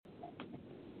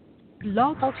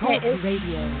Blog Talk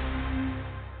Radio.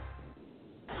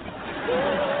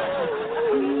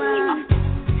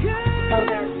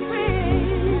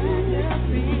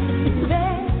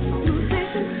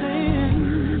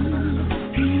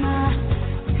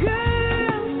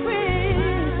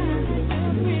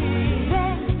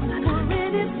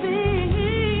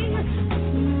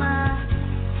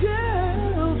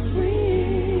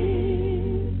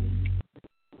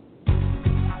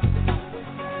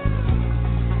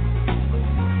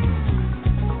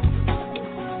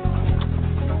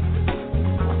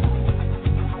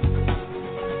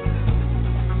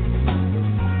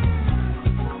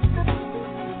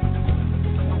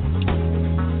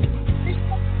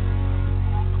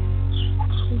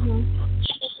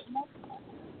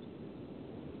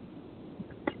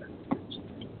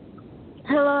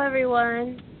 Hello,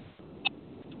 everyone.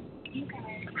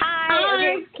 Hi.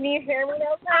 Okay, can you hear me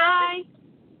okay? Hi.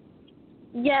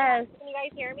 Yes. Can you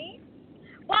guys hear me?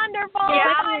 Wonderful.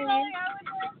 Yeah.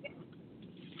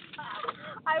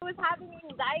 I was having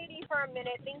anxiety for a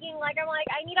minute, thinking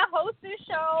I need to host this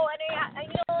show and I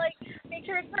need to make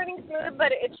sure it's running smooth,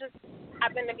 but it just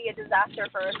happened to be a disaster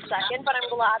for a second. But I'm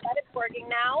glad that it's working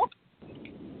now.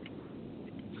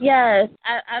 Yes.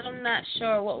 I'm not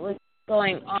sure what was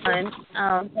going on.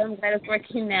 So I'm glad it's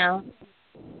working now.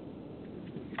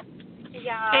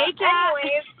 Yeah. Hey, Kat.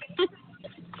 Anyways.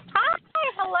 Hi.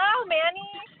 Hello,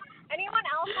 Manny. Anyone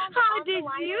else on the line? How did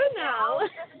you know?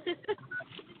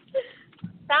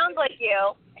 Sounds like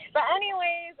you. But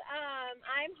anyways,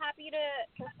 I'm happy to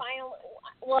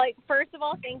finally, first of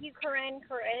all, thank you, Corinne.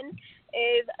 Corinne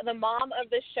is the mom of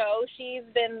the show. She's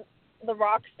been the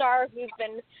rock star who's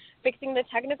been fixing the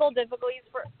technical difficulties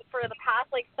for the past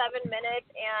 7 minutes.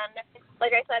 And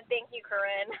like I said, thank you,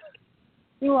 Corinne.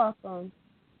 You're welcome.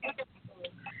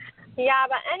 Yeah,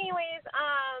 but anyways,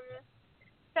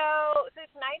 so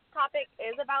tonight's topic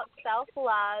is about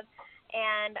self-love,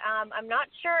 and I'm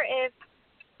not sure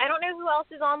I don't know who else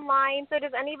is online. So do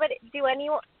any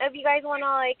of you guys want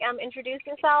to introduce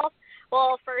yourself?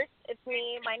 Well, first it's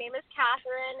me. My name is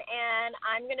Catherine, and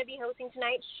I'm going to be hosting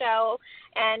tonight's show.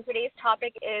 And today's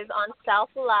topic is on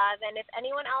self-love. And if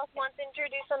anyone else wants to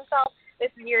introduce themselves, this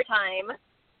is your time.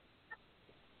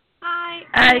 Hi.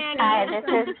 Hi. This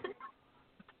is.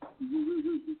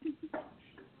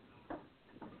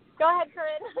 Go ahead,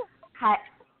 Corinne.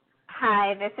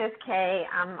 Hi. This is Kay.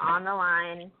 I'm on the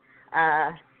line.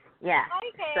 Yeah. Hi,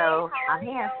 Kay. So How I'm are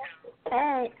here. you?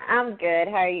 Hey, I'm good.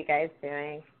 How are you guys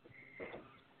doing?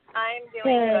 I'm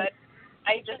doing good.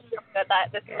 I just hope that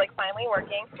this is finally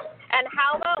working. And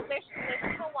how about Miss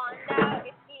Tawanda?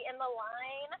 Is she in the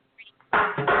line?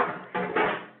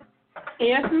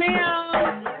 Yes,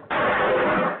 ma'am.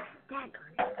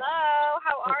 Hello.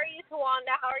 How are you,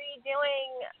 Tawanda? How are you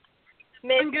doing,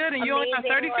 Miss? I'm good, and you only have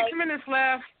 36 minutes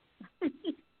left.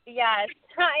 Yes,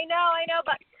 I know,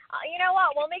 but you know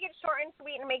what? We'll make it short and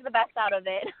sweet and make the best out of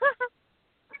it.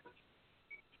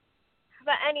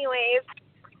 But anyways,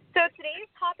 so today's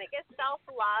topic is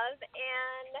self-love,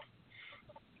 and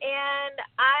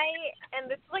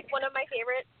this is one of my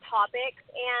favorite topics,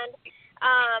 and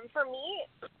for me,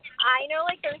 I know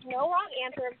there's no wrong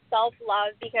answer of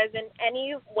self-love, because in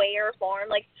any way or form,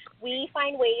 we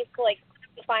find ways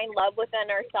to find love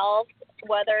within ourselves,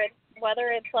 whether it's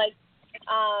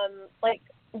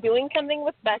doing something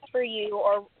what's best for you,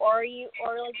 or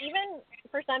even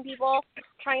for some people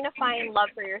trying to find love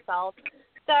for yourself.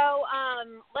 So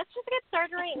let's just get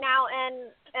started right now,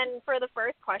 and for the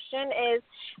first question is,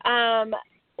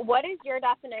 what is your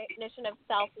definition of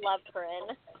self-love,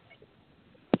 Corinne?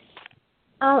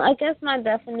 I guess my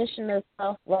definition of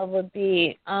self-love would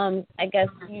be,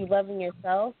 you loving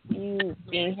yourself, you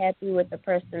being happy with the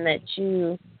person that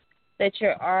you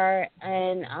are,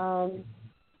 and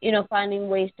finding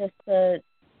ways just to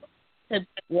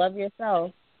love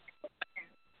yourself.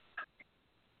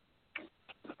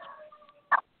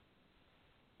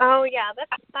 Oh yeah,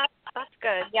 that's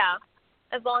good. Yeah,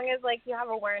 as long as you have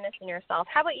awareness in yourself.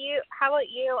 How about you,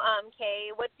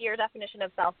 Kay? What's your definition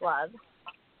of self-love?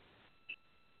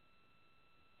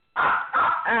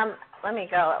 Let me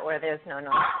go where there's no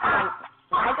noise.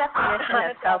 My definition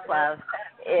of self-love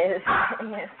is,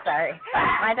 sorry.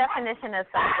 My definition of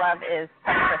self-love is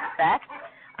self-respect,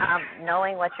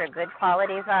 knowing what your good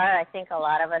qualities are. I think a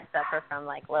lot of us suffer from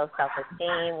low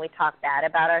self-esteem. We talk bad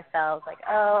about ourselves,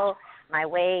 my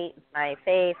weight, my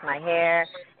face, my hair,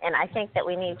 and I think that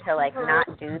we need to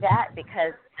not do that,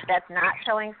 because that's not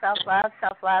showing self-love.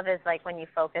 Self-love is when you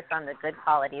focus on the good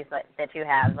qualities that you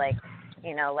have,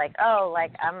 You know, like, oh,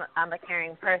 like I'm a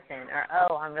caring person, or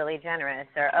oh, I'm really generous,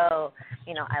 or oh,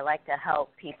 you know, I like to help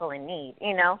people in need.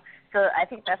 You know, so I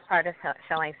think that's part of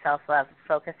showing self-love,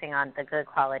 focusing on the good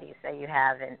qualities that you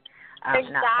have, and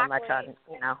exactly. not so much on,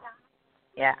 you know,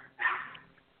 yeah.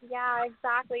 Yeah,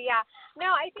 exactly. Yeah.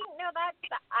 No, I think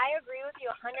I agree with you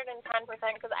 110%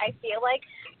 because I feel like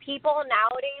people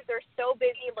nowadays are so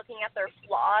busy looking at their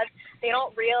flaws, they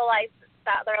don't realize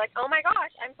that they're like, oh my gosh,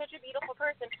 I'm such a beautiful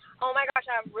person. Oh my gosh,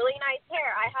 I have really nice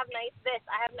hair. I have nice this.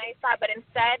 I have nice that. But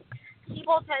instead,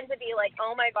 people tend to be like,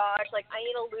 oh my gosh, like I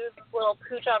need to lose this little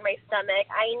pooch on my stomach.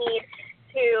 I need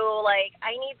to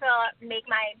make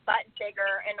my butt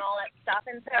bigger and all that stuff.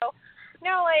 And so,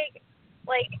 no,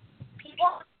 like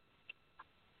people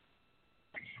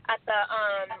at the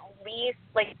least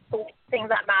like the things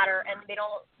that matter, and they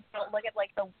don't look at like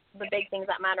the big things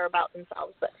that matter about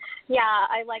themselves. But yeah,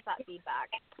 I like that feedback.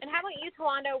 And how about you,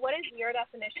 Tawanda? What is your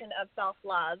definition of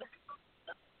self-love?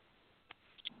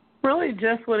 Really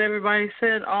just what everybody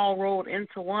said, all rolled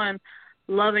into one.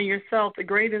 Loving yourself. The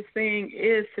greatest thing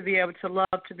is to be able to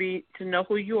love, to know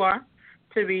who you are,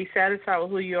 to be satisfied with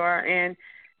who you are, and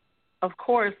of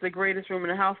course, the greatest room in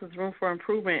the house is room for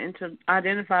improvement, and to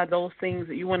identify those things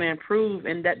that you want to improve.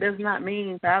 And that does not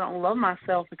mean that I don't love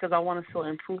myself because I want to still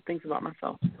improve things about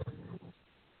myself.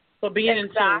 So being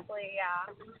exactly,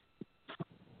 yeah.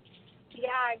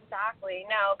 Yeah, exactly.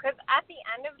 No, because at the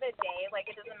end of the day, like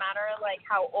it doesn't matter like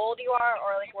how old you are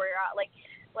or like where you're at. Like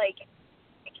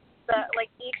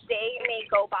each day may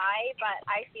go by, but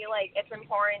I feel like it's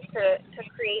important to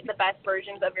create the best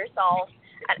versions of yourself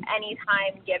at any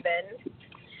time given.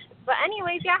 But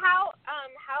anyways, yeah, how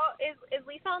is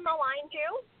Lisa on the line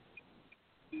too?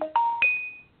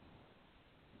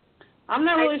 I'm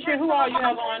not really sure who all you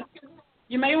have on.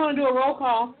 You may want to do a roll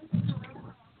call.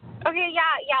 Okay,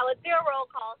 yeah, let's do a roll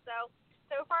call. So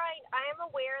far I am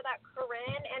aware that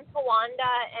Corinne and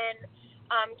Tawanda and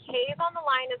Kay's on the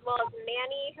line as well as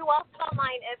Manny. Who else is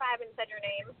online if I haven't said your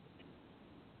name?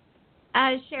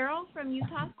 Cheryl from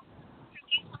Utah.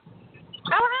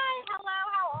 Oh, hi. Hello.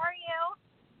 How are you?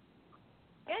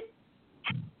 Good.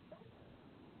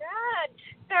 Good.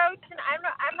 So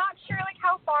I'm not sure like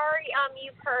how far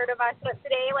you've heard of us, but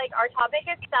today like our topic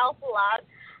is self-love.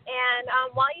 And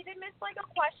while you did miss like a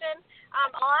question,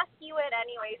 I'll ask you it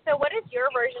anyway. So what is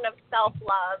your version of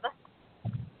self-love?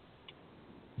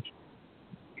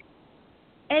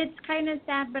 It's kind of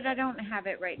sad, but I don't have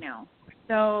it right now.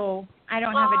 So I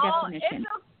don't have a definition.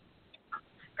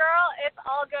 Girl, it's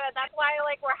all good. That's why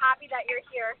like we're happy that you're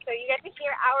here. So you get to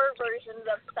hear our versions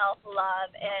of self-love.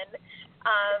 And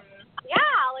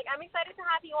yeah, like I'm excited to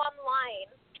have you online.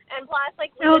 And plus,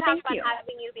 like we would have fun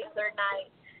having you the other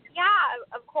night. Yeah,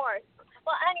 of course.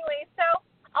 Well, anyway, so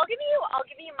I'll give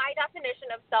you my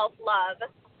definition of self-love.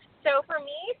 So for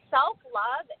me,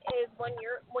 self-love is when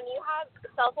you have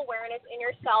self-awareness in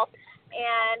yourself,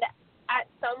 and at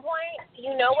some point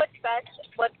you know what's best,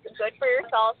 what's good for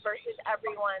yourself versus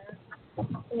everyone's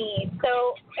needs.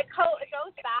 So it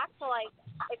goes back to like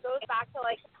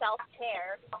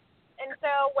self-care. And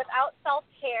so without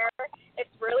self-care,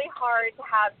 it's really hard to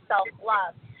have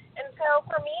self-love. And so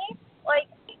for me,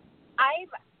 like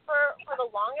for the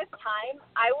longest time,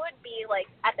 I would be like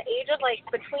at the age of like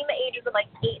between the ages of like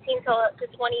 18 to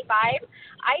 25,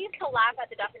 I used to laugh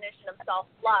at the definition of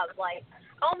self-love. Like,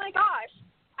 oh my gosh,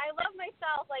 I love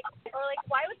myself. Like, or like,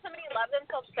 why would somebody love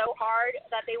themselves so hard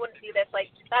that they wouldn't do this?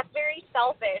 Like, that's very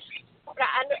selfish. But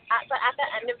at the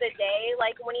end of the day,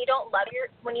 like when you don't love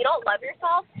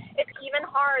yourself, it's even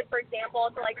hard, for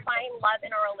example, to like find love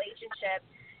in a relationship,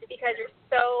 because you're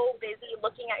so busy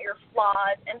looking at your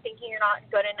flaws and thinking you're not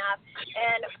good enough,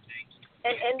 and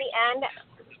in the end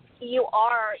you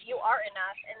are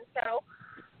enough. And so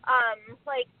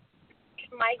like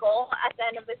my goal at the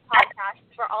end of this podcast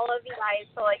is for all of you guys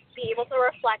to like be able to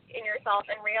reflect in yourself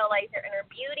and realize your inner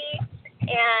beauty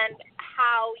and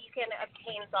how you can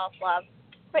obtain self-love.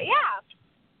 But yeah,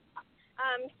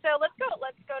 so let's go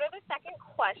to the second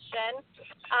question.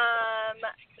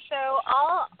 So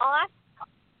I'll ask,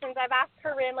 since I've asked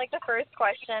Corinne like the first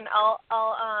question,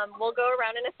 we'll go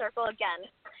around in a circle again.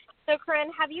 So Corinne,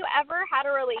 have you ever had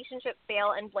a relationship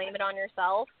fail and blame it on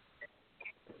yourself?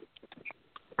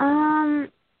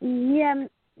 Yeah.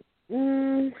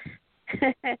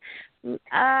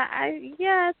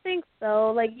 I think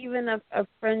so. Like even a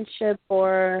friendship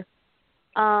or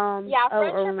a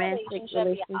romantic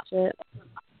relationship.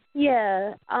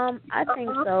 Yeah, I think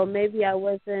so. Maybe I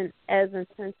wasn't as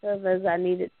attentive as I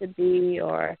needed to be,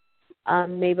 or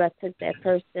maybe I took that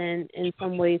person in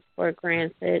some ways for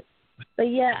granted. But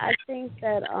yeah, I think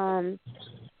that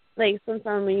like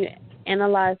sometimes when you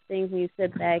analyze things and you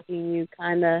sit back and you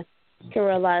kind of can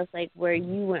realize like where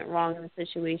you went wrong in the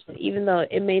situation, even though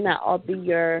it may not all be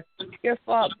your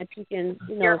fault, but you can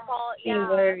Your fault, see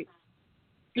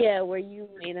where you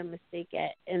made a mistake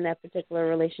at in that particular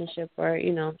relationship or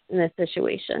in that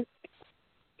situation.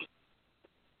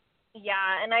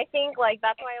 Yeah, and I think like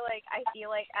that's why like I feel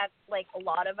like at like a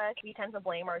lot of us we tend to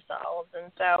blame ourselves,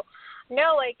 and so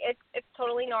no, like it's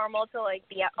totally normal to like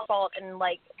be at fault and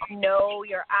like know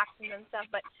your actions and stuff,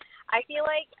 but I feel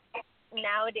like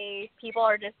nowadays people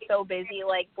are just so busy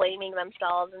like blaming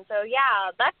themselves, and so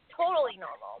yeah, that's totally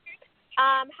normal.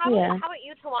 How about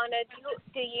you, Tawanda?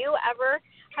 Have you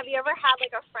ever had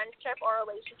like a friendship or a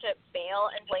relationship fail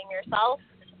and blame yourself?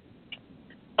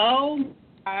 Oh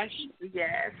gosh,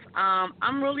 yes.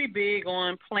 I'm really big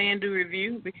on plan, do,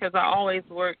 review because I always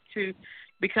work to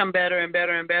become better and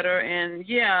better and better. And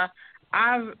yeah,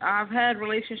 I've had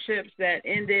relationships that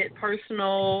ended,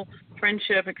 personal,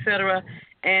 friendship, etc.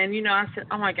 And I said,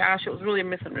 oh my gosh, it was really a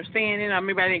misunderstanding, or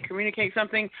maybe I didn't communicate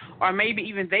something, or maybe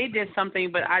even they did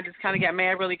something, but I just kind of got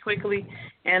mad really quickly.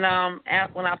 And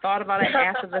when I thought about it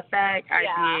after the fact,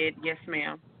 I did. Yes,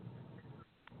 ma'am.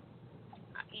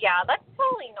 Yeah, that's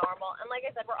totally normal. And like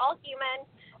I said, we're all human.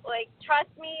 Like, trust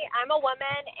me, I'm a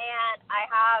woman, and I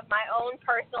have my own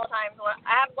personal times when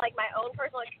I have like my own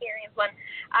personal experience when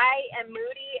I am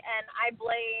moody and I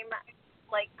blame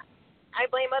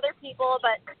other people,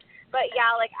 but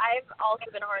yeah, like I've also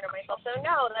been hard on myself. So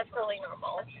no, that's totally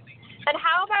normal. And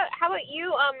how about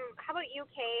you? How about you,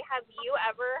 Kay? Have you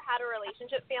ever had a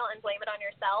relationship fail and blame it on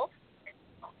yourself?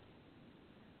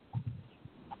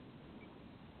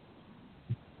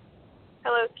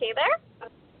 Hello, is Kay there?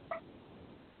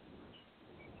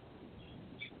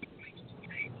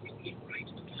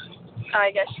 Oh,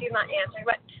 I guess she's not answering.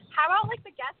 But how about like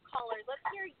the guest callers? Let's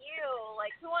hear you.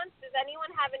 Like, does anyone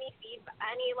have any feedback,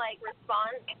 any like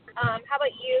response? How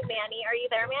about you, Manny? Are you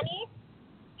there, Manny?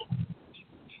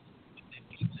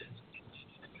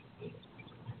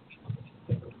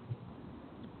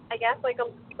 I guess like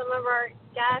some of our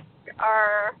guests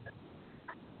are.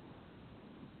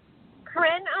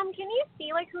 Corinne, can you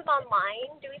see like who's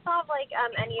online? Do we still have like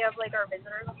any of like our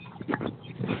visitors?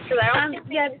 Because I don't think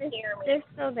they can hear me. They're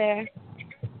still there.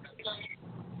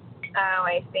 Oh,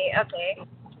 I see. Okay.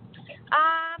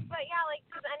 But yeah, like,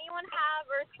 does anyone have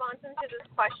a response to this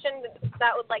question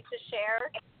that would like to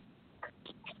share?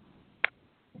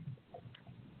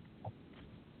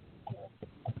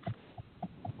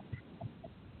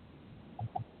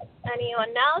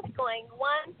 Anyone else? Going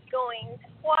once, going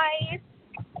twice.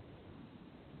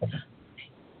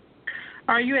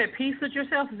 Are you at peace with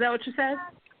yourself? Is that what you said?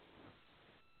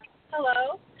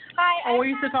 Hello. Hi. Or were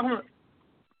you still talking about?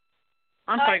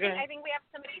 I'm sorry, go ahead. I think we have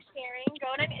somebody sharing. Go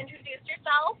ahead and introduce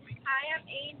yourself. Hi, I'm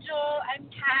Angel. I'm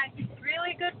Kat's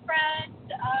really good friend.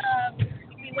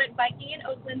 We went biking in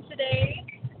Oakland today.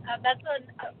 That's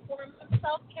a form of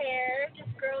self-care,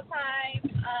 just girl time,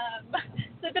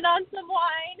 sipping on some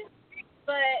wine.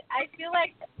 But I feel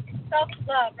like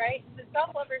self-love, right? Is it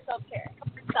self-love or self-care?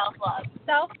 Self-love.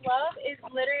 Self-love is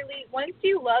literally, once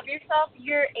you love yourself,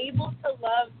 you're able to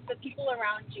love the people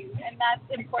around you, and that's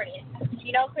important.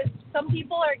 Because some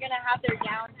people are going to have their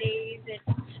down days, and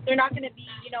they're not going to be,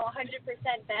 100%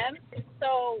 them.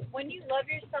 So when you love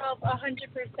yourself 100%,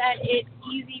 it's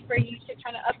easy for you to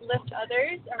kind of uplift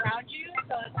others around you.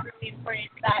 So it's really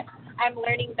important that I'm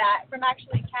learning that from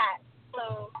actually Kat.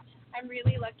 So I'm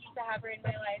really lucky to have her in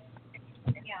my life.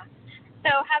 Yeah.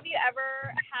 So have you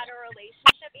ever had a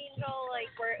relationship, Angel,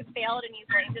 like where it failed and you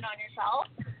blamed it on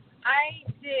yourself? I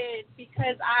did,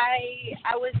 because I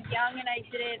was young and I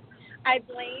didn't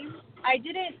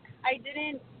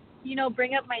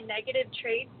bring up my negative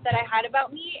traits that I had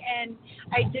about me, and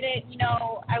I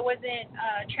wasn't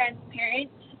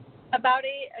transparent about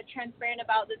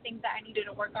the things that I needed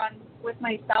to work on with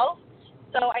myself.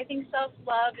 So I think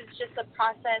self-love is just a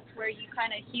process where you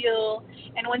kind of heal,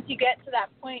 and once you get to that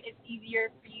point, it's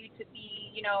easier for you to be,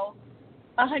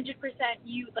 100%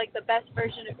 you, like the best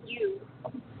version of you.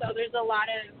 So there's a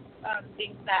lot of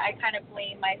things that I kind of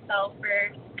blame myself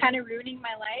for kind of ruining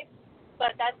my life,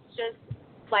 but that's just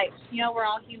life. We're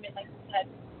all human, like you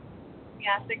said.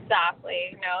 Yes,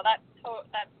 exactly. No, that's 110%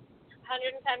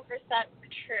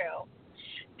 true.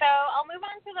 So I'll move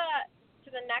on to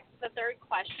the third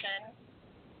question.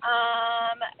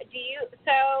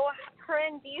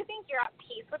 Corinne, do you think you're at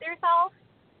peace with yourself?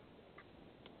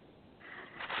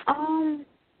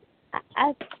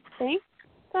 I think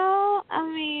so. I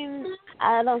mean,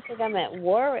 I don't think I'm at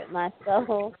war with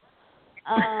myself.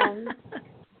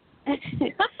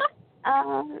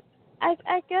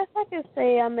 I guess I could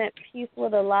say I'm at peace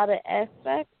with a lot of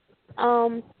aspects.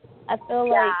 I feel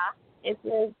Yeah. like if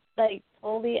you're like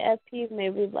totally at peace,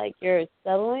 maybe like you're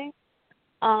settling.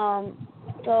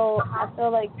 So I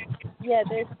feel like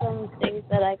there's some things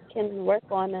that I can work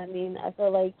on. I mean, I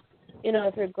feel like,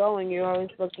 if you're growing, you're always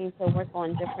looking to work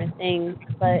on different things.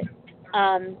 But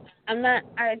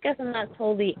I guess I'm not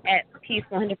totally at peace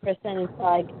 100% until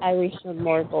I reach some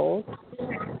more goals.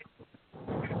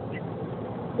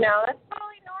 No, that's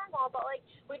totally normal. But like,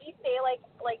 would you say like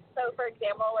so for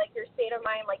example, like your state of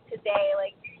mind like today,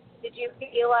 like did you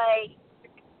feel like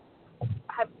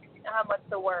what's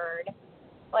the word?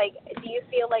 Like, do you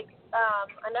feel like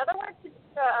another word to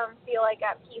feel like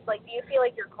at peace? Like, do you feel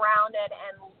like you're grounded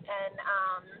and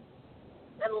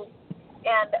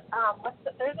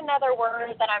there's another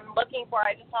word that I'm looking for.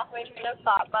 I just lost my train of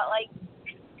thought. But like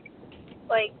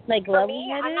for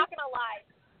me, I'm not gonna lie.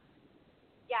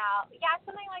 Yeah,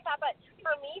 something like that. But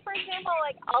for me, for example,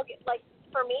 like I'll get like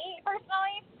for me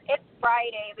personally, it's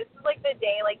Friday. This is like the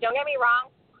day. Like, don't get me wrong.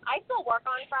 I still work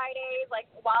on Fridays, like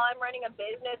while I'm running a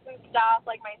business and stuff,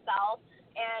 like myself,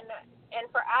 and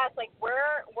for us, like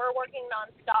we're working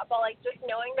nonstop. But like just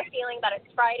knowing the feeling that it's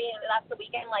Friday and that's the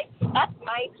weekend, like that's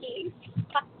my peace.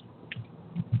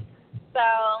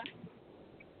 so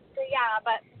yeah.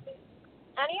 But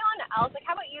anyone else? Like,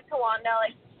 how about you, Tawanda?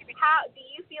 Like, how do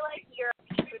you feel like you're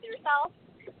at peace with yourself?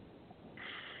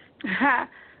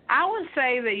 I would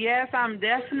say that, yes, I'm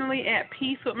definitely at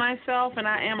peace with myself, and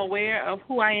I am aware of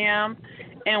who I am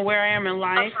and where I am in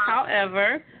life.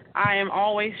 However, I am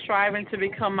always striving to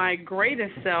become my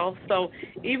greatest self. So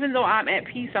even though I'm at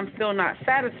peace, I'm still not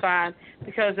satisfied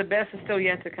because the best is still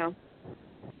yet to come.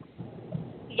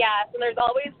 Yes, and there's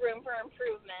always room for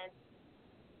improvement.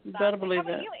 You better believe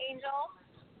that. How about that. you, Angel?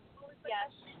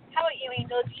 Yes. How about you,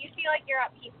 Angel? Do you feel like you're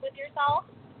at peace with yourself?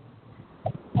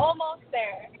 Almost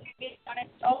there. To be honest,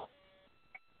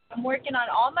 I'm working on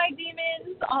all my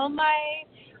demons, all my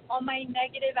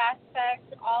negative aspects,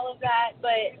 all of that.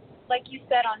 But like you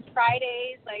said, on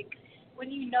Fridays, like when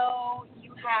you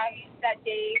have that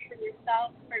day for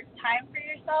yourself, for time for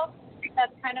yourself,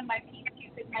 that's kind of my peace too.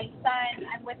 Because my son,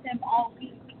 I'm with him all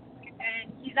week,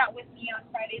 and he's not with me on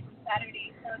Fridays and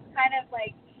Saturdays. So it's kind of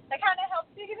like that kind of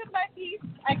helps me with my peace.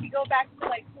 I can go back to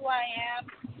like who I am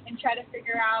and try to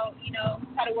figure out,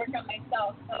 how to work on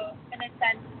myself. So in a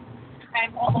sense,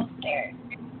 I'm almost there.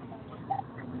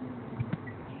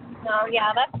 No,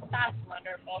 yeah, that's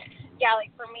wonderful. Yeah, like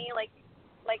for me, like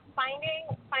finding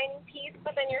peace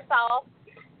within yourself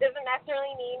doesn't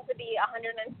necessarily mean to be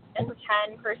 110%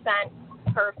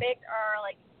 perfect or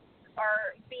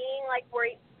being like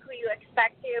who you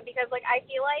expect to, because like I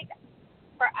feel like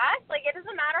for us, like it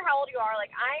doesn't matter how old you are.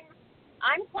 Like I'm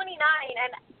 29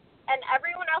 and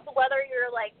everyone else, whether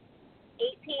you're like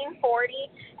 18, 40,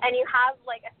 and you have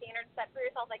like a standard set for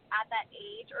yourself like at that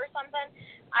age or something,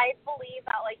 I believe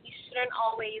that like you shouldn't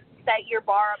always set your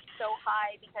bar up so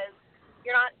high, because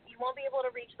you won't be able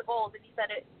to reach the goals if you set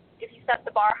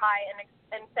the bar high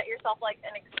and set yourself like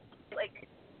a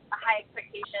high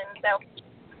expectation. So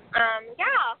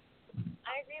yeah,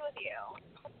 I agree with you.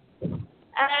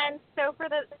 And so for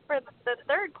the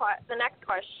next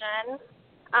question,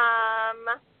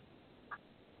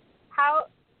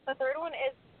 the third one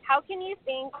is how do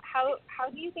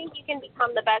you think you can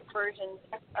become the best version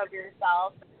of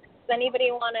yourself? Does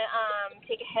anybody want to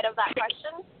take a hit of that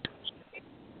question?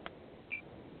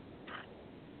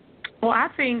 Well, I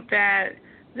think that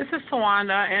this is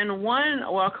Tawanda, and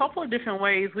a couple of different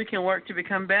ways we can work to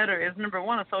become better is, number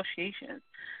one, association.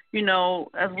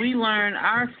 As we learn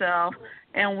ourselves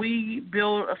and we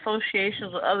build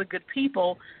associations with other good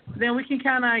people, then we can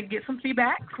kind of get some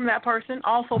feedback from that person.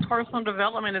 Also, personal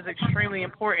development is extremely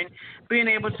important. Being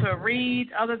able to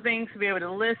read other things, to be able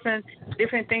to listen,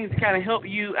 different things to kind of help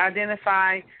you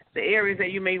identify the areas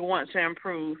that you may want to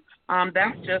improve.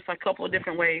 That's just a couple of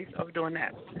different ways of doing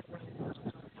that.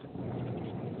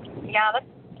 Yeah, that's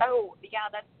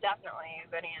definitely a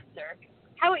good answer.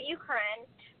 How about you, Corinne?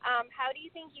 How do you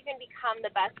think you can become the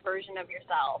best version of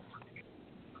yourself?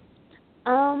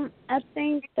 I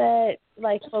think that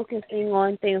like focusing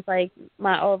on things like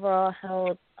my overall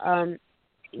health,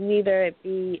 neither it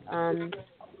be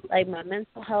like my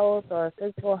mental health or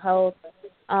physical health,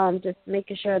 just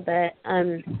making sure that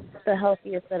I'm the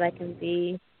healthiest that I can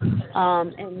be,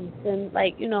 and then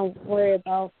worry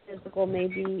about physical,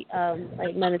 maybe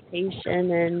like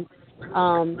meditation and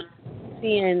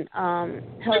being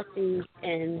healthy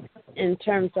in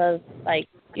terms of like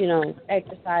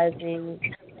exercising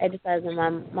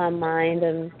my mind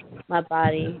and my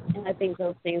body, and I think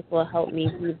those things will help me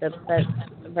be the best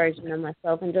version of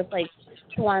myself. And just like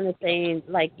Tawana saying,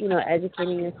 like, you know,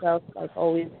 educating yourself, like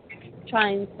always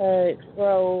trying to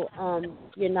grow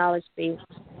your knowledge base.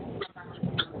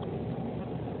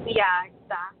 Yeah,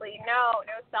 exactly. No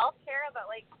self-care, but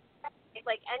like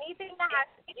anything that has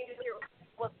to do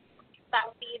with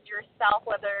that feeds yourself,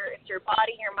 whether it's your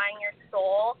body, your mind, your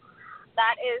soul,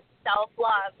 that is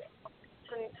self-love.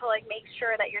 To like make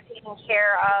sure that you're taken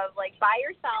care of like by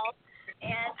yourself.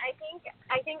 And I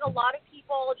think a lot of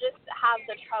people just have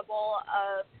the trouble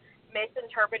of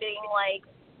misinterpreting like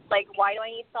why do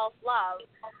I need self-love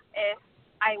if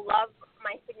I love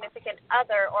my significant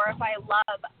other or if I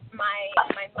love my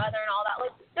mother and all that.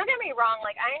 Like, don't get me wrong,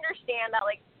 like I understand that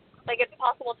like it's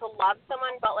possible to love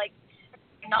someone but like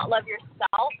not love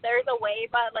yourself. There's a way,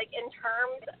 but like in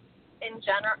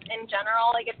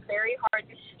general, like it's very hard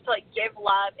to like give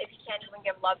love if you can't even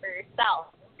give love for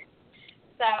yourself.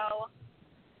 So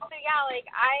yeah, like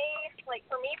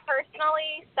for me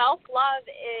personally, self-love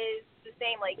is the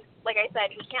same. Like I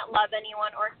said, we can't love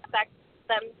anyone or expect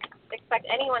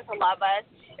anyone to love us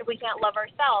if we can't love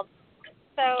ourselves.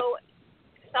 So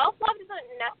self-love doesn't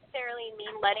necessarily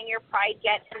mean letting your pride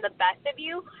get in the best of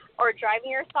you or driving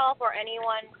yourself or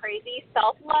anyone crazy.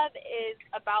 Self-love is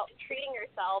about treating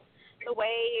yourself the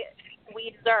way we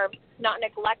deserve, not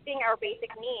neglecting our basic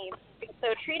needs.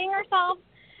 So treating ourselves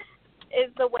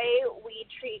is the way we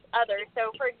treat others.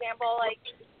 So for example, like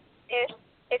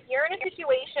if you're in a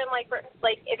situation like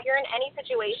if you're in any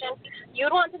situation, you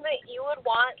would want to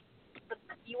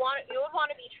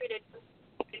be treated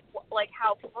like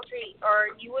how people treat,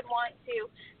 or you would want to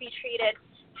be treated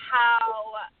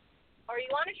or you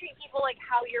want to treat people like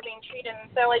how you're being treated. And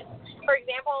so like for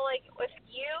example, like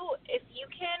if you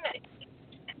can,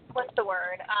 what's the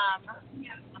word?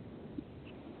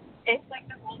 It's like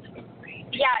the golden rule.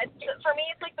 Yeah, for me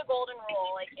it's like the golden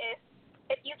rule. Like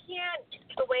if you can't,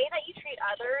 the way that you treat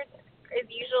others is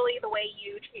usually the way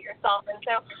you treat yourself. And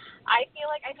so I feel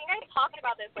like, I think I talked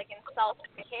about this like in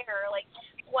self-care, like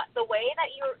what the way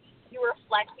that you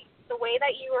reflect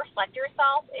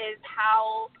yourself is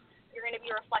how you're going to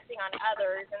be reflecting on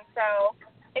others. And so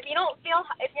if you're not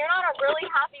a really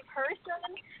happy person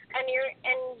and you're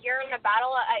in a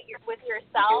battle with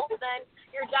yourself, then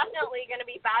you're definitely going to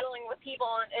be battling with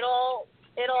people, and it'll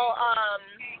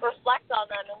reflect on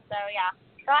them. And so yeah,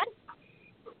 go ahead.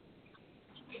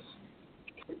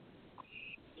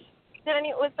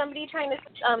 Was somebody trying to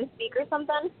speak or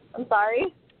something? I'm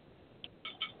sorry.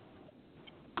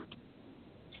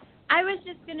 I was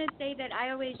just going to say that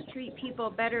I always treat people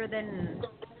better than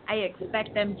I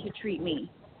expect them to treat me.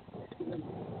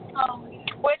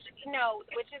 Which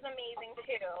is amazing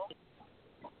too.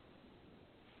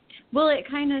 Well, it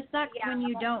kind of sucks when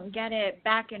you don't get it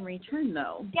back in return,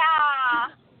 though. Yeah.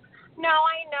 No,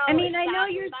 I know. I mean, exactly. I know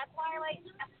you're. That's why, like.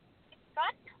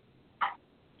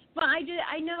 Well,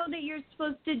 I know that you're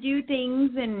supposed to do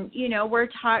things, and you know we're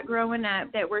taught growing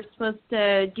up that we're supposed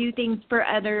to do things for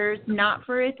others, not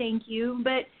for a thank you,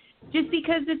 but just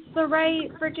because it's the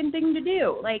right freaking thing to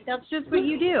do. Like that's just what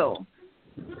you do.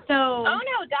 So. Oh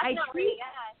no, definitely.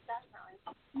 Yes, definitely.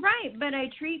 Right, but I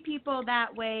treat people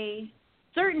that way.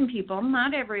 Certain people,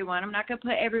 not everyone. I'm not going to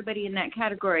put everybody in that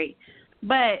category,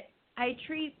 but I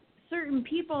treat certain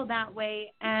people that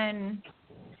way, and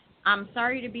I'm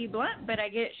sorry to be blunt, but I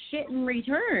get shit in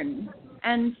return.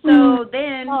 And so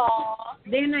then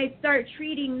I start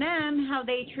treating them how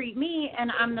they treat me, and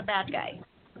I'm the bad guy.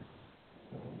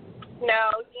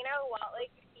 No, you know what?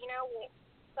 Like, you know,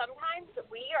 sometimes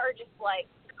we are just like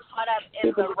caught up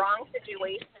in the wrong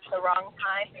situation at the wrong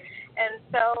time, and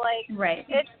so like right.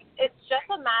 It's just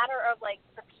a matter of like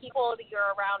the people that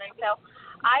you're around, and so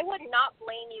I would not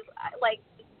blame you. Like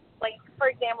for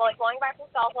example, like going back to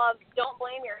self-love, don't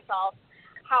blame yourself.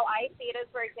 How I see it is,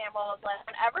 for example, is like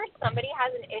whenever somebody has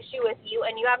an issue with you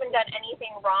and you haven't done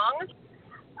anything wrong,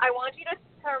 I want you to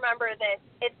remember this: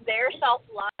 it's their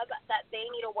self-love that they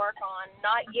need to work on,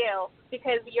 not you,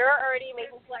 because you're already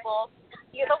making people.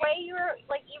 The way you're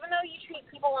like, even though you treat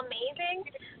people amazing,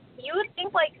 you would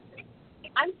think like,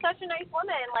 I'm such a nice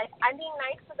woman. Like, I'm being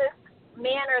nice to this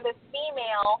man or this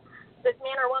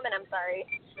man or woman, I'm sorry.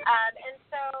 And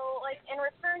so, like, in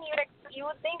return, you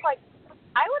would think, like,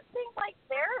 I would think, like,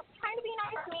 they're trying to be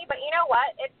nice to me, but you know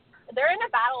what? They're in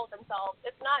a battle with themselves.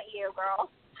 It's not you,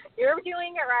 girl. You're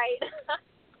doing it right.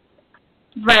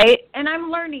 Right, and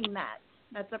I'm learning that.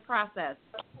 That's a process.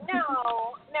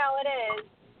 No, it is.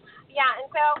 Yeah, and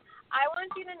so I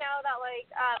want you to know that, like,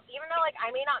 even though, like,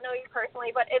 I may not know you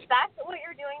personally, but if that's what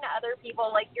you're doing to other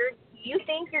people, like, you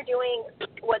think you're doing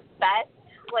what's best,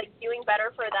 like, doing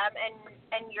better for them,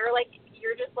 and you're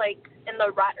just, like, in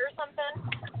the rut or something,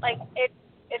 like,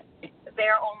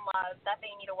 their own love that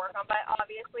they need to work on. But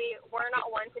obviously, we're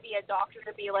not one to be a doctor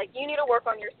to be like, you need to work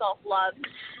on your self-love.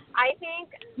 I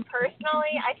think,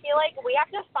 personally, I feel like we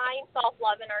have to find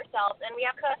self-love in ourselves, and we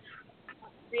have to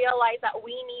realize that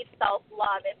we need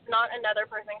self-love. It's not another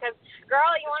person. Because, girl,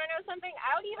 you want to know something?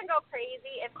 I would even go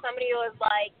crazy if somebody was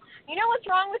like, you know what's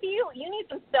wrong with you? You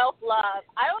need some self-love.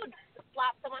 I would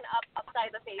slap someone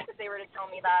upside the face if they were to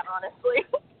tell me that, honestly.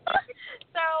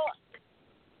 So,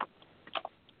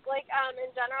 like,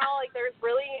 in general, like, there's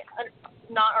really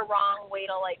not a wrong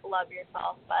way to, like, love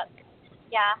yourself. But,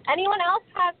 yeah. Anyone else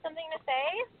have something to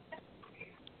say?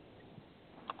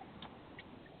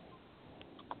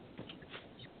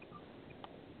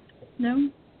 No?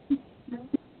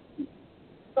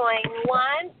 Going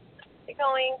once,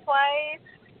 going twice.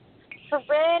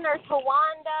 Corinne or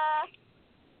Tawanda?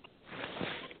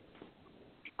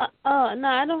 No,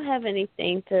 I don't have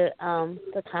anything to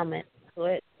comment to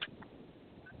it.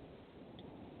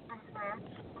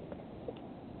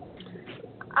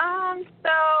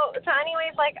 So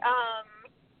anyways, like,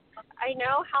 I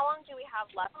know, how long do we have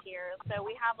left here? So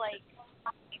we have, like...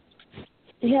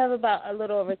 You have about a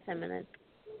little over 10 minutes.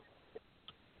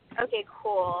 Okay,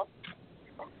 cool.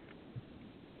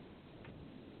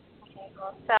 Okay,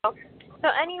 cool. So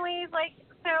anyways, like,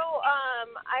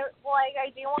 I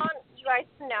do want you guys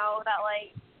to know that,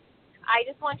 like, I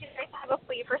just want you guys to have a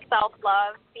plea for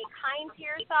self-love. Be kind to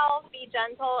yourself, be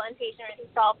gentle and patient with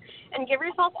yourself, and give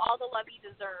yourself all the love you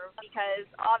deserve, because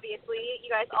obviously you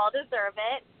guys all deserve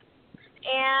it.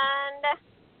 And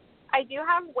I do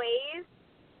have ways,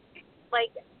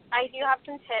 like, I do have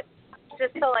some tips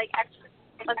just to, like,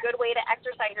 a good way to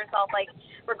exercise yourself, like,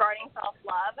 regarding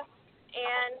self-love.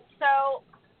 And so,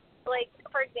 like,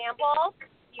 for example,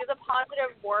 use a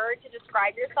positive word to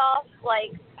describe yourself.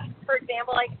 Like, for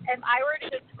example, like, if I were to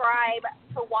describe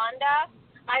Tawanda,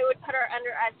 I would put her under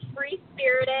as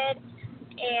free-spirited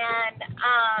and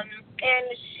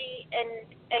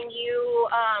you,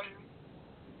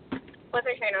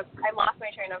 I lost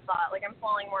my train of thought. Like, I'm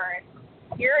pulling words.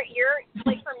 You're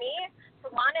like, for me,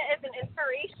 Tawanda is an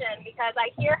inspiration because I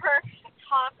hear her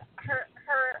talk, her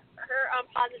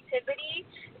positivity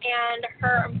and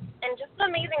just an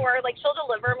amazing word. Like, she'll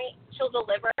deliver.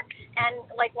 And,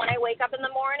 like, when I wake up in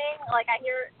the morning, like, I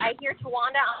hear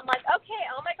Tawanda, I'm like, okay,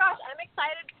 oh my gosh, I'm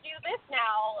excited to do this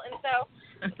now. And so,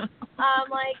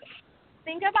 like,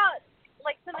 think about,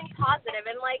 like, something positive.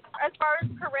 And, like, as far as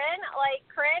Corinne,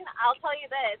 I'll tell you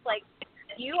this, like,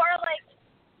 you are, like,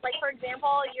 for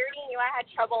example, Yuri and you, I had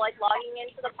trouble, like, logging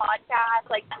into the podcast.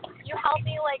 Like, you helped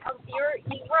me, like, you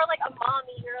were, like, a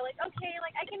mommy. You're like, okay,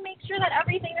 like, I can make sure that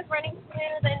everything is running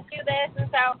smooth and do this. And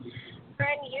so,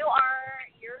 Corinne, you're,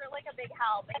 like, a big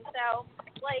help. And so,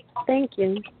 like... Thank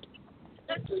you.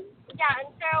 Yeah, and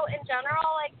so, in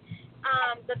general, like,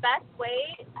 the best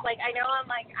way, like, I know I'm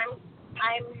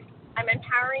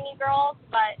empowering you girls,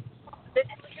 but this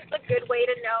is just a good way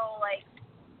to know, like,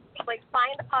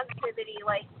 find the positivity.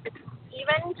 Like,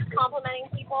 even just complimenting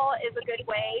people is a good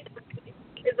way,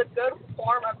 is a good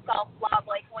form of self-love.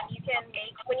 Like, when you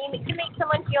make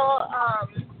someone feel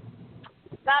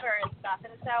better and stuff.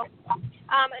 And so,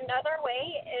 another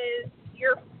way is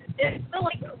to,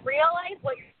 like, realize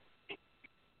what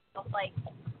you're, like,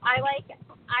 I like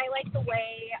the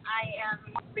way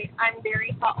I'm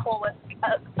very thoughtful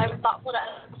I'm thoughtful to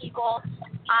other people.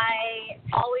 I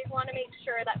always want to make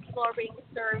sure that people are being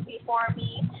served before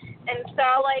me. And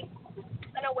so, like,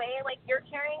 in a way, like, your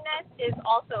caringness is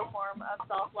also a form of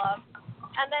self-love.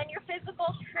 And then your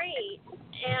physical trait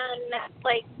and,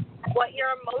 like, what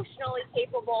you're emotionally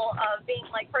capable of being.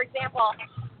 Like, for example,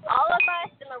 all of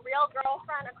us in the Real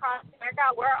Girlfriend across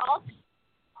America, we're all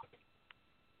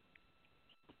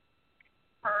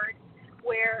heard.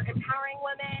 We're empowering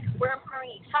women. We're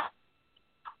empowering each other.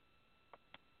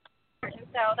 And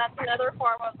so that's another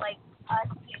form of, like, us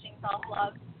teaching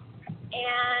self-love.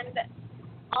 And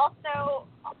also,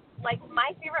 like,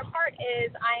 my favorite part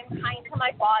is I'm kind to my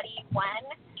body when.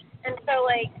 And so,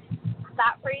 like,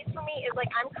 that phrase for me is, like,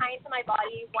 I'm kind to my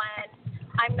body when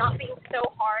I'm not being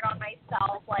so hard on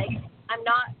myself. Like, I'm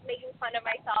not making fun of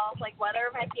myself. Like, whether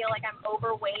if I feel like I'm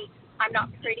overweight, I'm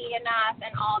not pretty enough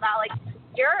and all that. Like,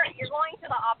 you're going to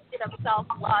the opposite of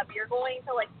self-love. You're going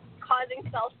to, like, causing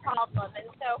self-problem. And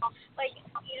so, like,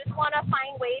 you just want to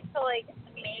find ways to, like,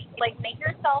 make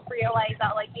yourself realize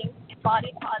that, like, being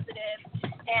body positive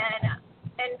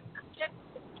and just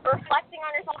reflecting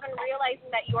on yourself and realizing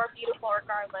that you are beautiful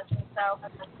regardless. And so,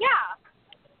 yeah.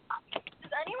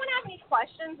 Does anyone have any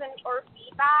questions or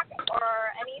feedback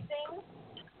or anything?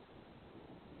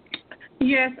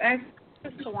 Yes,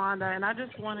 this is Tawanda, and I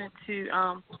just wanted to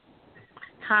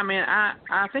comment.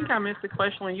 I think I missed the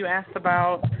question when you asked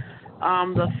about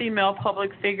the female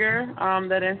public figure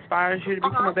that inspires you to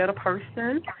become a better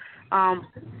person.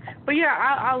 But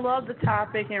yeah, I love the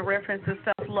topic in reference to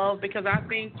self-love because I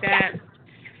think that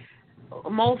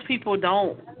most people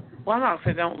don't. Well, I'm not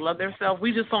saying they don't love themselves.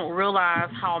 We just don't realize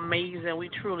how amazing we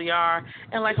truly are.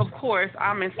 And like, of course,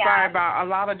 I'm inspired by a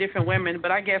lot of different women,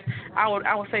 but I guess I would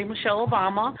say Michelle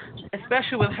Obama,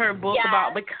 especially with her book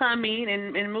about becoming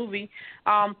in movie.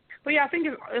 But yeah, I think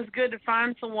it's good to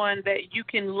find someone that you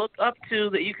can look up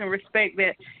to, that you can respect,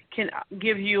 that can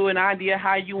give you an idea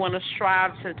how you want to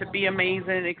strive to be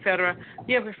amazing, etc.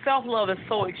 Yeah, but self-love is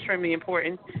so extremely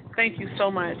important. Thank you so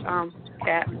much,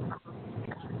 Kat.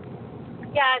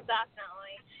 Yeah,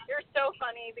 definitely. You're so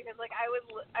funny because like I was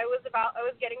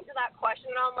getting to that question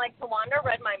and I'm like, Tawanda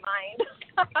read my mind.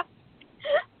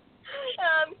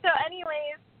 So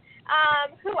anyways,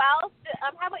 who else?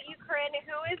 How about you, Corinne?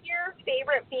 Who is your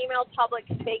favorite female public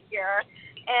figure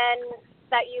and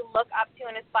that you look up to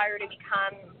and aspire to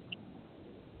become?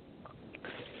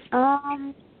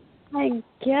 I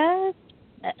guess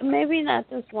maybe not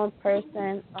just one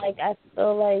person. Like I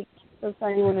feel like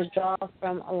sometimes you want to draw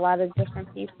from a lot of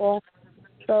different people.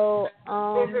 So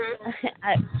I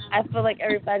feel like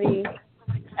everybody's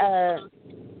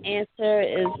answer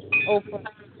is open to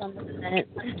some extent.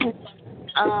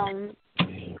 I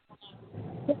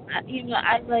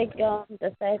like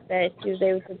the fact that she was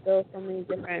able to build so many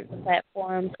different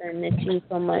platforms and achieve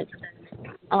so much.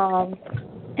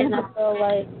 And I feel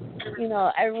like,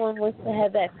 everyone wants to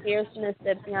have that fierceness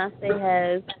that Beyonce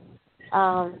has.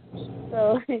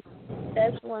 So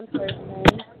that's one person.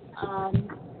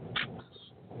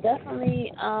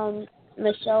 Definitely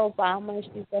Michelle Obama.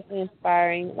 She's definitely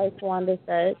inspiring, like Tawanda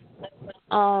said.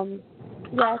 I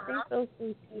think those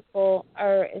three people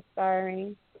are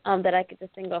inspiring that I could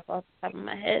just think of off the top of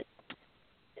my head.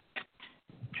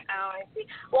 Oh, I see.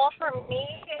 Well, for me,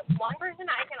 one person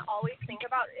I can always think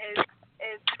about is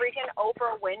freaking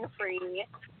Oprah Winfrey.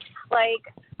 Like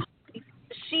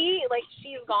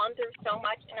she's gone through so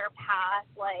much in her past.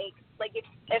 Like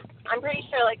if I'm pretty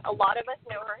sure like a lot of us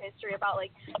know her history about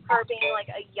like her being like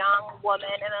a young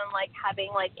woman and then like having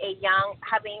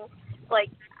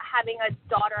a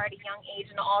daughter at a young age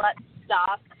and all that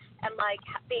stuff, and like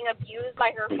being abused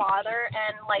by her father,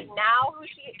 and like now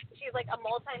she's like a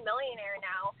multi-millionaire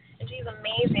now, and she's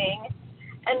amazing.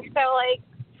 And so like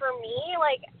for me,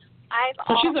 like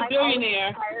she's a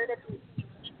billionaire.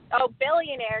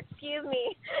 Billionaire. Excuse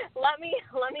me. Let me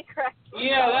correct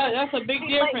you. Yeah, that's a big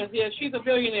difference. Yeah, she's a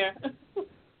billionaire.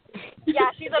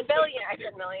 Yeah, she's a billionaire. I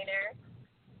said millionaire.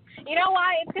 You know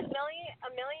why? It's because $1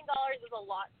 million is a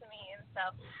lot to me, and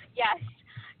so yes,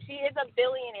 she is a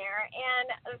billionaire.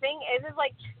 And the thing is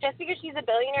like just because she's a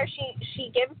billionaire,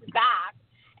 she gives back.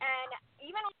 And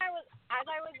even when as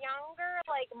I was younger,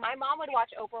 like my mom would watch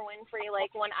Oprah Winfrey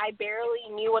like when I barely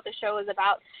knew what the show was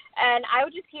about, and I would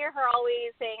just hear her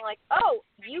always saying like, "Oh,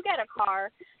 you get a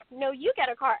car. No, you get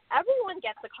a car. Everyone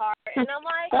gets a car." And I'm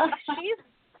like, she's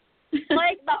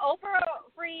like the Oprah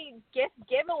free gift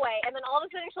giveaway, and then all of a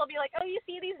sudden she'll be like, "Oh, you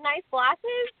see these nice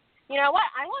glasses? You know what?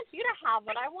 I want you to have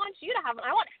one. I want you to have one.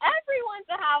 I want everyone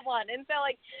to have one." And so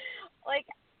like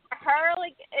her,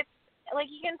 like it's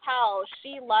like you can tell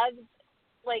she loves,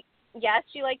 like, yes,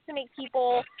 she likes to make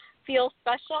people feel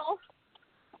special.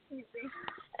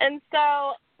 And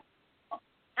so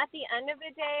at the end of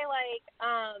the day, like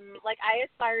I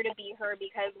aspire to be her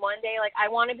because one day, like, I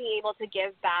want to be able to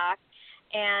give back,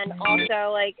 and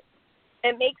also, like,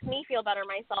 it makes me feel better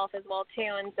myself as well, too.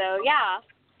 And so, yeah.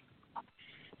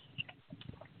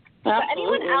 So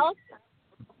anyone else?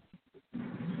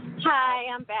 Hi,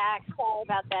 I'm back. Sorry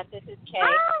about that. This is Kay.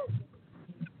 Oh!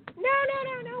 No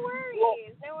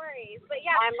worries. No worries. But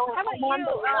yeah, how about you?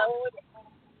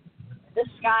 The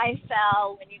sky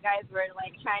fell when you guys were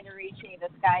like trying to reach me. The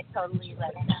sky totally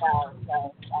let me fall.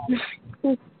 So,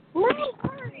 no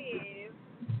worries.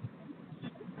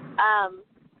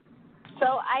 So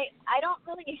I don't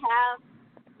really have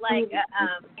like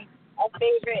a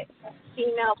favorite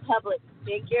female public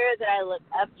figure that I look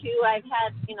up to. I've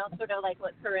had, sort of like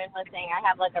what Corinne was saying. I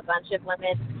have like a bunch of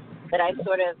women that I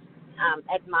sort of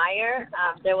admire.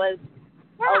 There was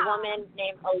a woman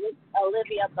named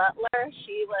Olivia Butler.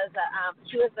 She was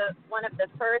one of the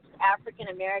first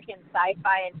African American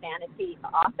sci-fi and fantasy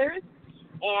authors,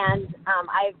 and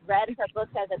I've read her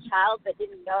books as a child, but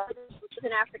didn't know she was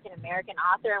an African American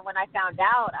author. And when I found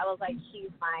out, I was like,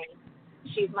 she's my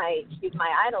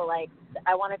idol. Like,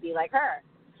 I want to be like her.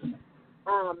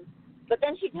 But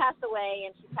then she passed away,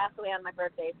 and she passed away on my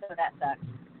birthday, so that sucks.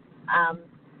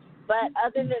 But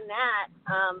other than that,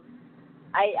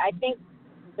 I think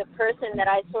the person that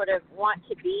I sort of want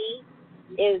to be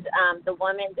is the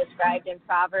woman described in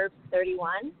Proverbs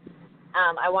 31.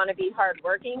 I want to be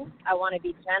hardworking. I want to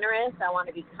be generous. I want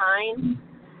to be kind.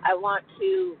 I want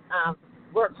to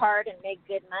work hard and make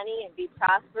good money and be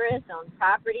prosperous, own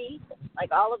property,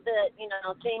 like all of the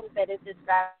things that is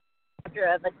described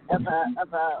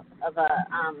of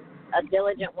a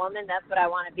diligent woman. That's what I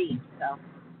want to be. So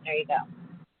there you go.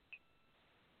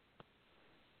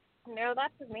 No,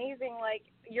 that's amazing. Like,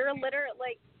 you're literally,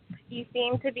 like, you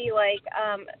seem to be like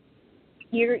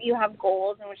you have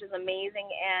goals, and which is amazing.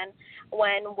 And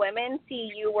when women see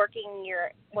you working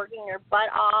your butt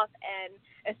off and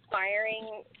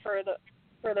aspiring for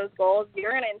those goals,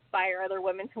 you're going to inspire other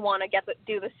women to want to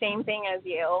do the same thing as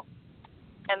you.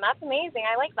 And that's amazing.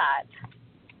 I like that.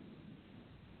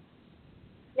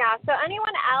 Yeah, so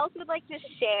anyone else would like to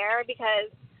share, because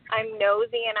I'm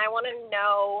nosy and I want to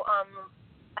know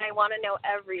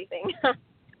everything.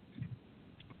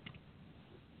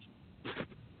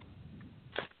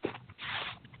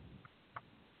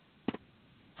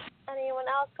 Anyone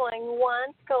else going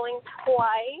once, going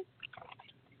twice?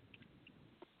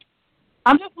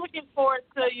 I'm just looking forward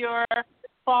to your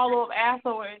follow-up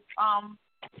afterwards.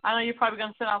 I know you're probably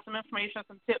going to send out some information,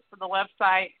 some tips to the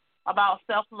website about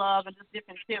self-love and just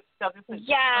different tips.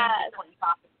 Yes.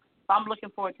 So I'm looking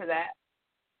forward to that.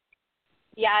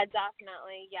 Yeah,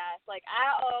 definitely. Yes.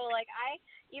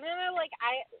 Even though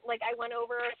I went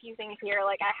over a few things here.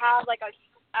 Like, I have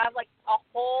a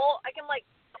whole. I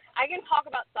can talk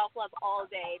about self-love all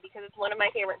day because it's one of my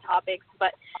favorite topics.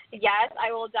 But yes, I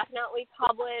will definitely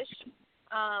publish.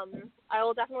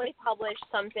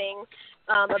 Something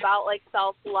about like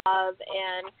self-love,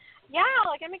 and yeah,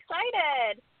 like, I'm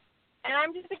excited, and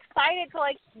I'm just excited to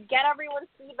like get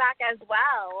everyone's feedback as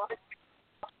well.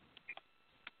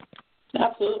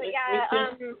 Absolutely. So, yeah,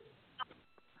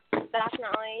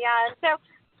 definitely, yeah. So,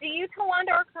 do you,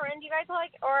 Tawanda or Corinne, do you guys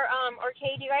or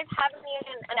Kay, do you guys have any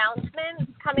announcements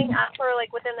coming up for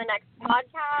like within the next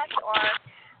podcast or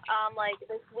like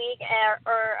this week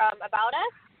or about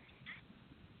us?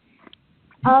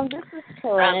 This is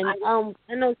Corinne.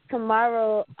 I know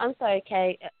tomorrow. I'm sorry,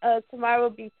 Kay. Tomorrow we'll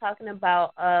be talking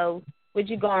about would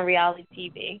you go on reality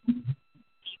TV?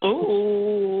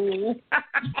 Ooh. Wow,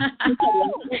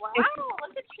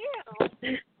 look at you.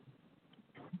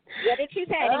 What did you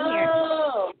say? I didn't hear.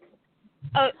 Oh,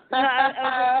 no, I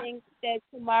was saying that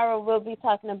tomorrow we'll be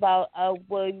talking about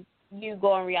will you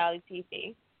go on reality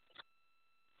TV?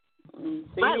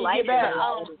 I like that.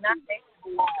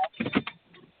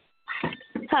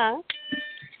 Huh?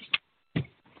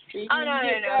 Oh, no,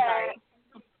 sorry.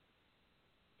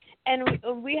 And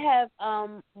we have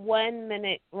 1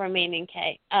 minute remaining,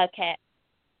 Kat.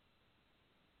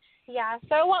 Yeah,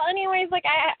 so, well, anyways, like,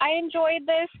 I enjoyed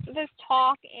this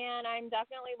talk, and I'm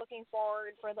definitely looking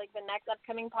forward for, like, the next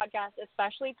upcoming podcast,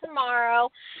 especially tomorrow.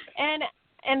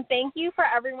 And thank you for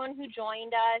everyone who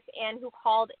joined us and who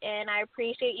called in. I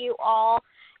appreciate you all.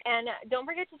 And don't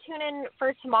forget to tune in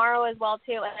for tomorrow as well,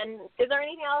 too. And is there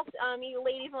anything else you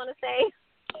ladies want to say?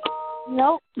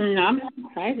 Nope. No, I'm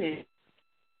excited.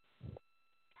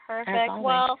 Perfect.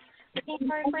 Well, looking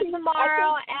forward for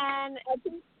tomorrow. And,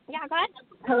 yeah, go ahead.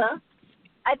 Hello?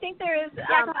 I think there is,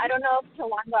 I don't know if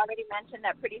Tawanda already mentioned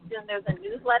that pretty soon there's a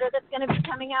newsletter that's going to be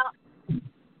coming out.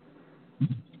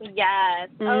 Yes.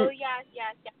 Mm-hmm. Oh, yes.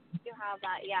 We do have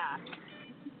that, yeah.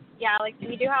 Yeah, like,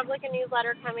 we do have, like, a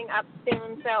newsletter coming up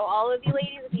soon. So all of you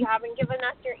ladies, if you haven't given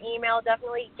us your email,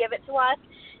 definitely give it to us.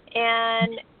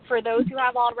 And for those who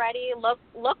have already, look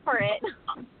for it.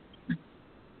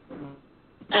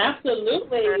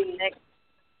 Absolutely. Perfect.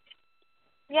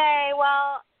 Yay.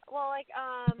 Well, like,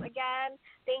 again,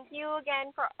 thank you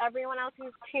again for everyone else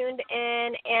who's tuned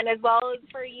in, and as well as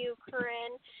for you,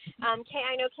 Corinne. Kay,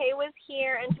 I know Kay was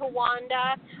here, and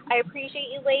Tawanda. I appreciate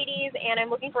you, ladies, and I'm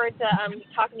looking forward to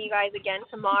talking to you guys again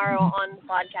tomorrow on the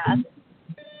podcast.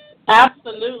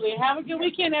 Absolutely. Have a good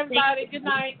weekend, everybody. Good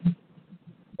night.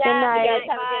 Good night.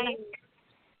 Bye.